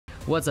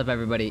What's up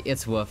everybody,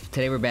 it's Wolf.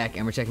 Today we're back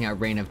and we're checking out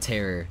Reign of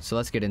Terror. So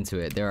let's get into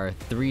it. There are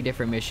 3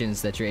 different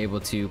missions that you're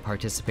able to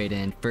participate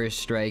in. First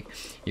strike,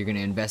 you're going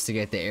to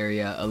investigate the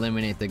area,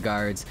 eliminate the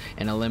guards,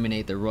 and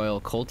eliminate the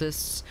royal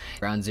cultists.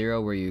 Round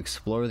 0, where you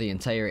explore the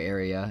entire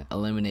area,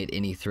 eliminate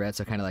any threats,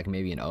 so kind of like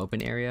maybe an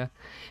open area.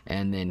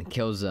 And then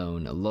kill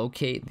zone,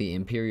 locate the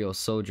Imperial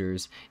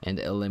soldiers and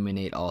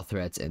eliminate all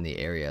threats in the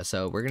area.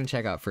 So we're going to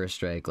check out first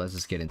strike. Let's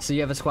just get in. So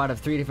you have a squad of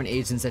 3 different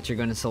agents that you're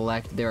going to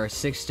select. There are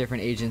 6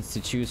 different agents to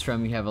choose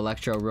from. You have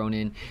Electro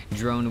Ronin,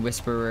 Drone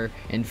Whisperer,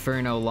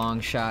 Inferno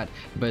Longshot,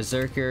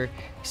 Berserker,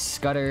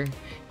 Scudder,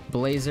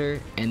 Blazer,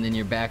 and then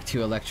you're back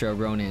to Electro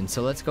Ronin.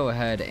 So let's go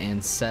ahead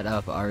and set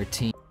up our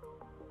team.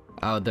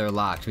 Oh, they're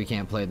locked. We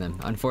can't play them.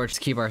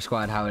 Unfortunately, keep our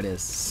squad how it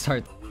is.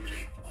 Start.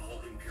 Eliminate all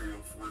Imperial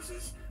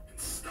forces and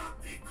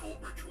stop the occult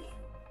ritual.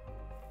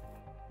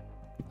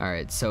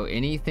 Alright, so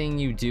anything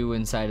you do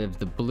inside of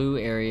the blue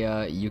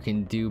area, you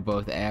can do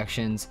both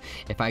actions.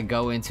 If I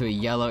go into a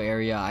yellow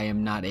area, I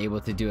am not able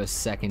to do a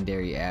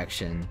secondary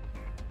action.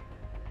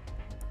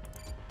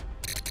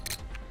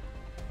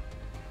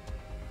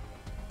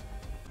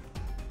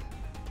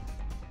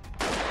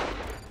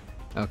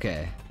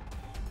 Okay.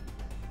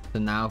 So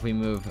now if we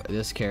move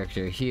this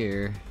character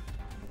here,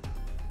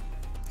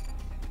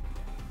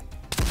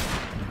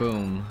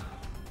 boom.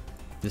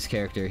 This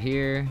character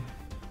here.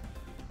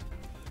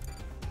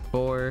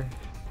 4.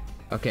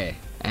 Okay,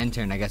 end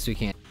turn. I guess we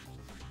can't.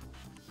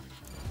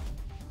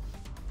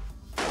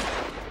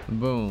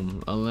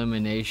 Boom.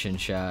 Elimination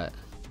shot.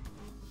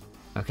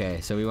 Okay,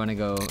 so we want to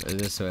go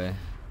this way.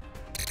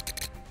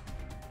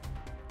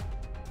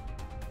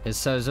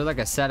 So is there like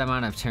a set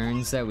amount of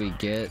turns that we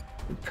get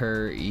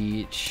per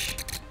each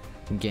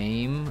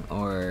game?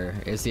 Or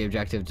is the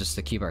objective just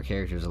to keep our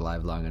characters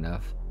alive long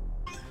enough?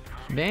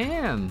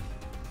 Damn!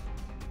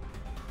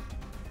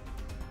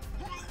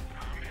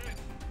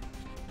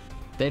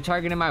 They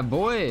targeted my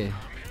boy.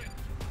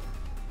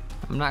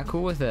 I'm not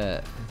cool with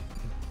that.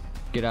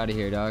 Get out of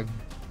here, dog.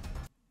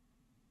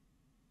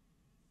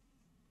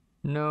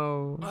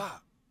 No.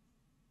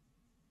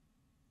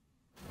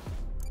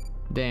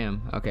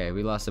 Damn. Okay,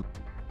 we lost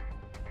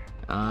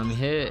a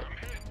hit.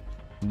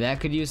 That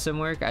could use some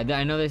work.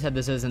 I know they said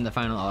this isn't the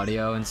final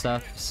audio and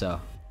stuff,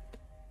 so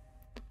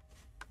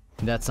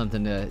that's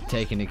something to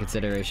take into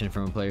consideration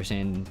from a player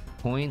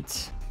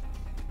standpoint.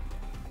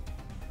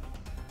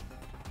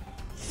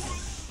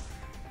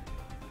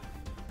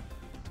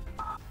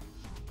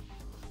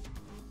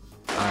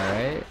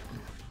 Alright.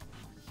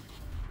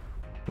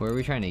 Where are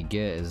we trying to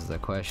get is the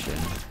question.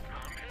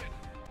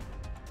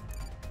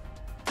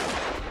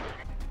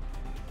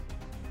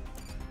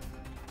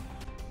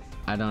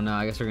 I don't know.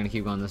 I guess we're gonna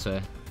keep going this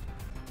way.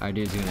 Our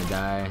dude's gonna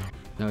die.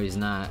 No, he's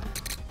not.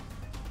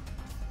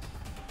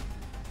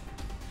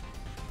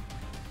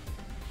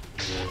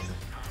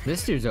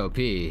 This dude's OP.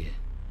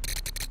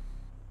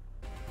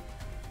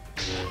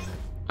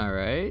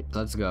 Alright,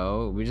 let's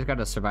go. We just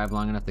gotta survive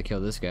long enough to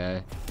kill this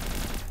guy.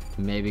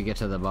 Maybe get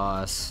to the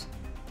boss.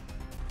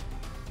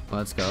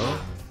 Let's go.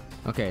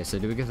 Okay, so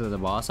do we get to the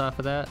boss off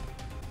of that?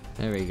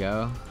 There we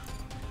go.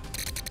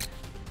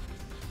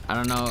 I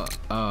don't know.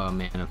 Oh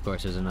man, of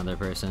course there's another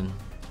person.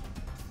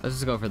 Let's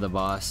just go for the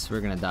boss. We're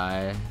gonna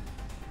die.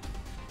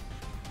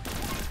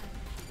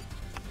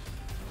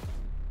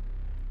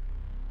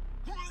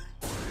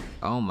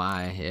 Oh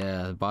my,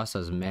 yeah, the boss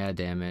does mad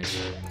damage.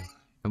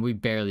 And we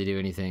barely do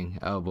anything.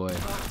 Oh boy.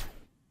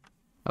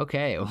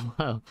 Okay,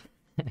 well.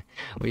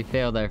 We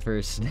failed our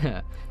first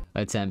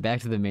attempt. Back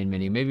to the main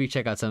menu. Maybe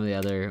check out some of the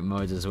other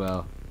modes as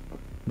well.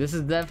 This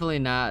is definitely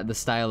not the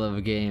style of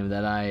a game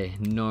that I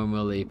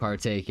normally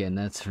partake in,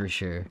 that's for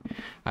sure.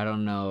 I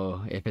don't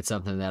know if it's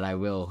something that I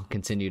will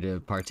continue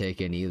to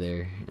partake in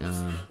either.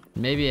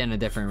 Maybe in a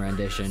different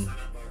rendition.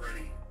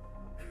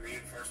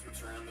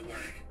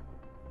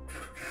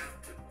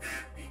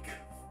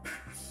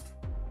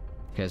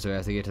 Okay, so we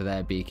have to get to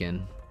that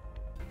beacon.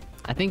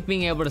 I think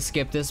being able to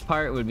skip this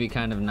part would be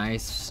kind of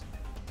nice.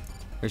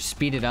 Or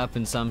speed it up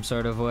in some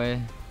sort of way.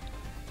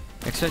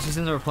 Especially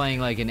since we're playing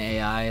like an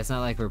AI. It's not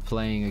like we're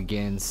playing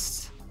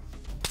against...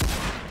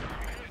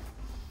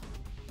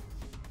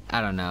 I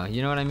don't know.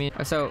 You know what I mean?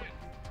 So,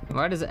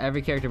 why does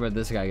every character but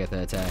this guy get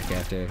the attack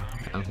after?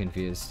 I'm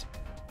confused.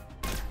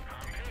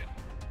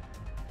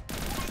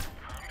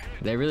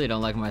 They really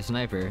don't like my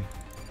sniper.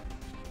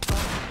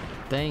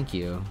 Thank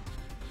you.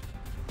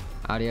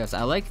 Adios.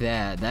 I like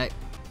that. That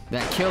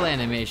kill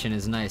animation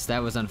is nice.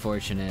 That was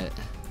unfortunate.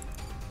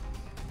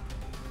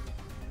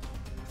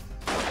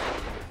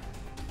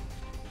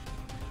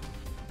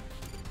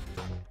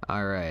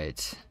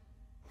 Alright,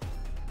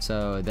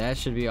 so that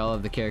should be all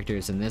of the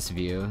characters in this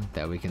view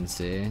that we can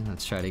see.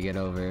 Let's try to get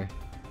over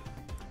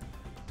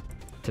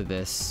to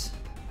this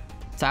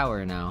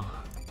tower now.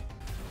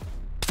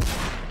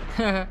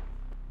 I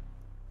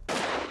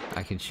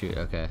can shoot,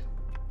 okay.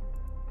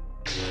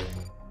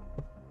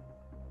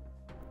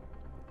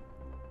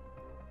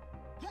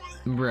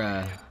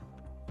 Bruh.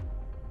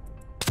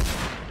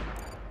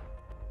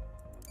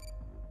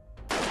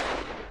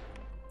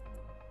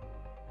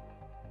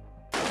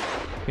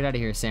 Get out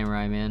of here,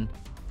 samurai man.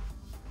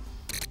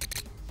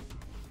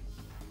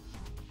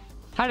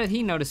 How did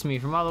he notice me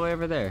from all the way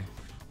over there?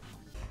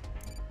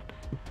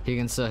 He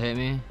can still hit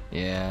me?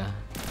 Yeah.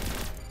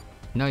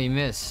 No, you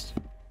missed.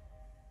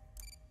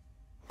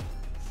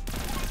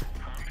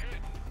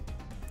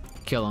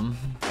 Kill him.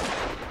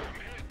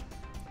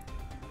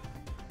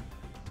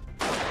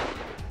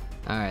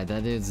 Alright,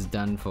 that dude's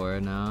done for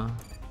now.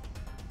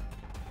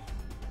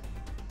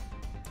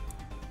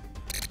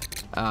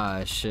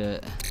 Ah,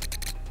 shit.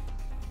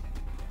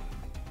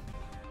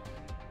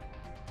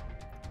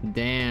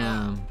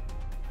 Damn.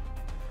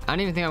 I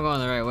don't even think I'm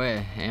going the right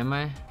way, am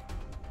I?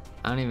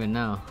 I don't even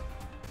know.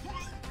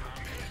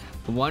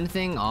 One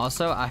thing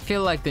also, I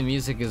feel like the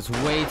music is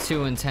way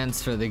too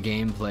intense for the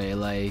gameplay.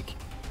 Like,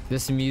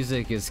 this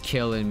music is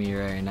killing me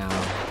right now.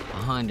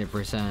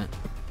 100%.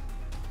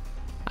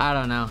 I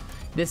don't know.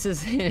 This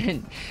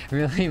isn't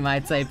really my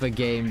type of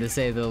game, to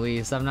say the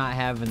least. I'm not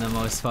having the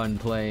most fun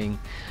playing.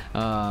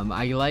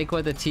 I like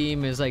what the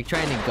team is like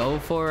trying to go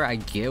for. I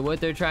get what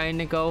they're trying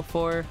to go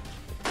for,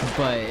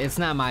 but it's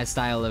not my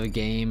style of a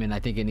game, and I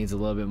think it needs a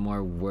little bit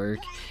more work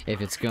if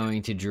it's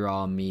going to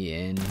draw me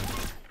in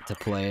to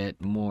play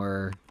it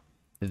more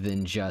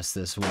than just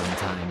this one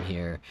time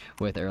here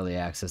with early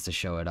access to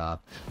show it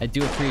off. I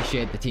do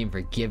appreciate the team for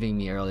giving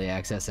me early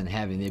access and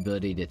having the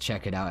ability to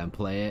check it out and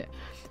play it,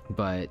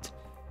 but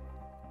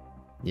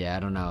yeah,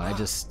 I don't know. I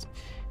just,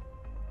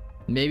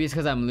 maybe it's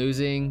because I'm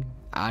losing.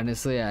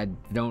 Honestly, I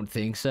don't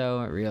think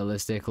so.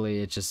 Realistically,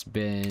 it's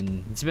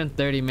been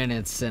 30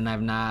 minutes and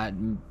I've not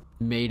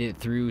made it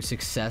through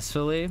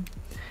successfully.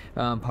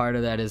 Part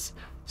of that is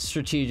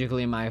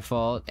strategically my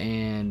fault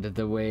and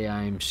the way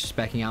I'm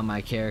speccing out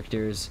my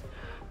characters,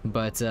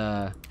 but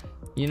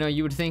you know,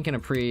 you would think in a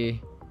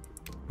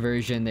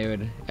pre-version they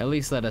would at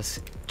least let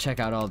us check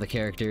out all the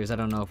characters. I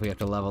don't know if we have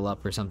to level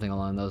up or something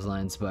along those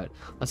lines, but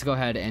let's go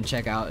ahead and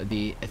check out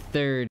the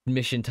third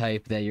mission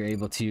type that you're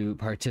able to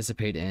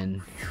participate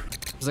in.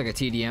 It's like a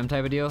TDM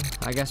type of deal.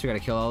 I guess we gotta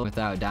kill all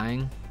without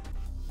dying.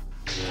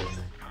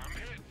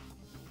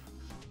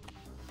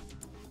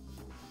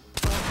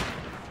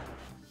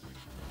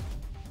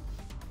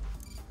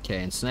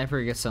 Okay, and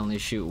sniper gets to only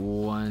shoot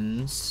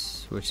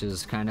once, which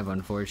is kind of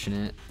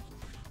unfortunate.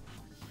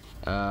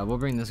 We'll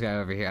bring this guy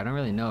over here. I don't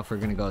really know if we're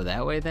gonna go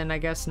that way then, I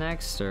guess,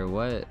 next, or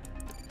what.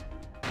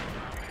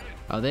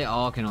 Oh, they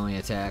all can only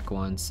attack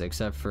once,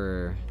 except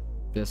for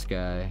this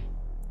guy,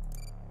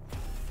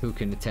 who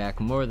can attack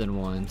more than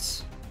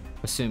once,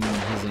 assuming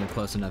he's in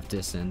close enough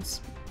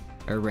distance,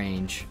 or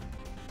range.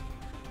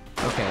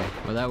 Okay,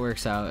 well that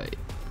works out.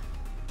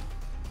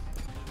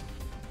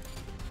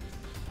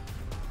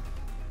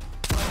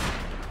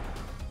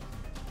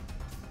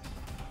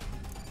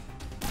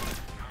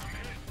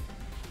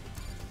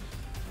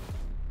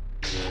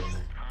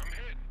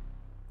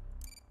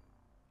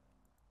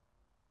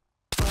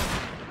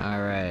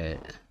 Alright.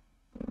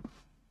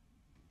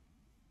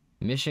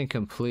 Mission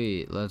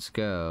complete. Let's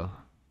go.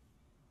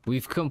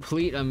 We've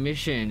complete a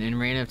mission in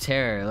Reign of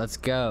Terror. Let's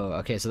go.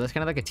 Okay, so that's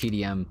kind of like a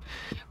TDM,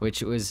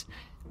 which was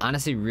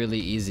honestly really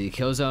easy.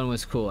 Killzone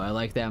was cool. I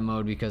like that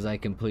mode because I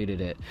completed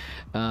it.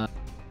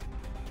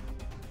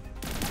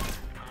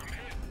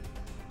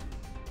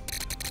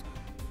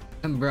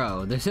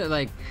 Bro, there's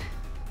like,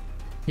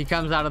 he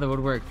comes out of the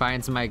woodwork,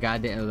 finds my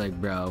goddamn, like,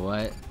 bro,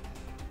 what?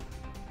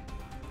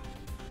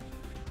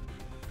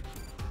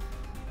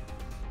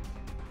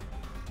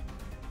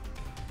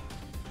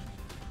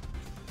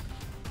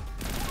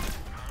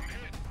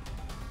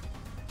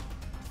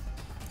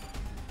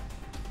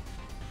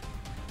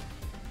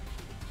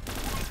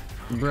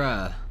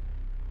 Bruh.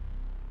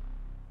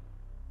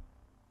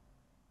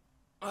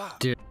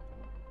 Dude.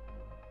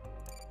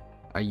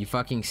 Are you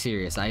fucking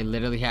serious? I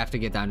literally have to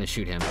get down to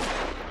shoot him.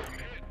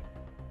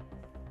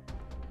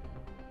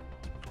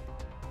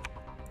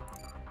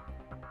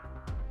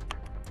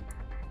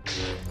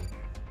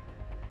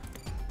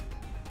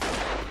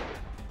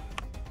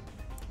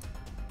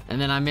 And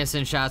then I'm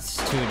missing shots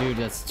to a dude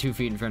that's 2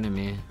 feet in front of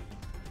me.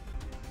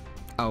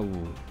 Oh,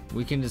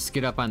 we can just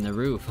get up on the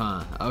roof,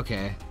 huh?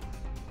 Okay.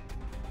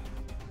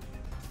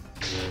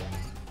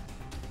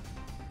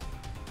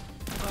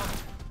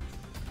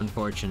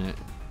 Unfortunate.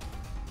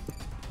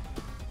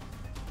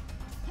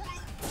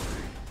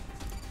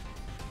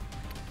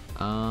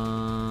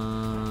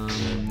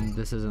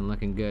 This isn't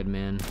looking good,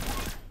 man.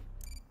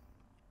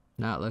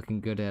 Not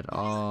looking good at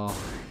all.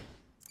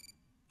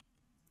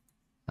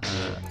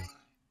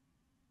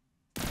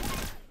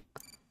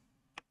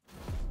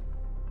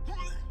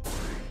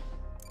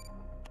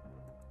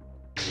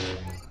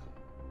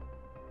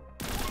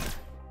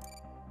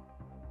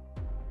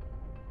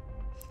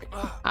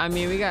 I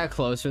mean, we got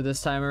closer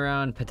this time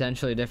around.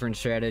 Potentially different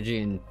strategy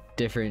and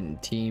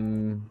different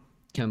team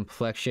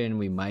complexion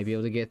we might be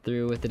able to get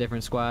through with the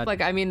different squad.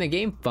 Like, I mean, the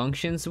game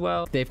functions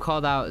well. They've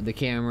called out the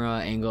camera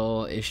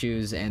angle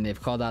issues, and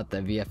they've called out the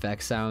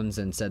VFX sounds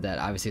and said that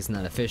obviously it's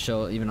not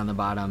official, even on the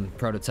bottom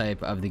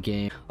prototype of the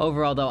game.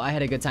 Overall though, I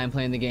had a good time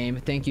playing the game.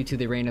 Thank you to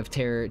the Reign of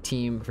Terror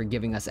team for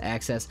giving us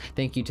access.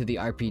 Thank you to the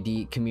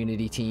RPD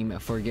community team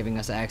for giving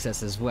us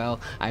access as well.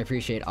 I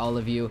appreciate all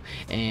of you,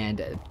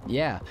 and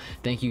yeah,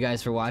 thank you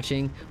guys for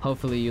watching.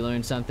 Hopefully you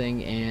learned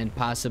something and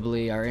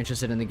possibly are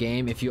interested in the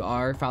game. If you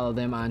are, follow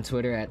them on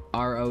Twitter at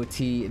ROT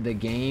the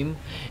game,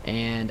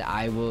 and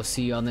I will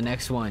see you on the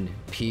next one.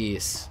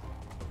 Peace.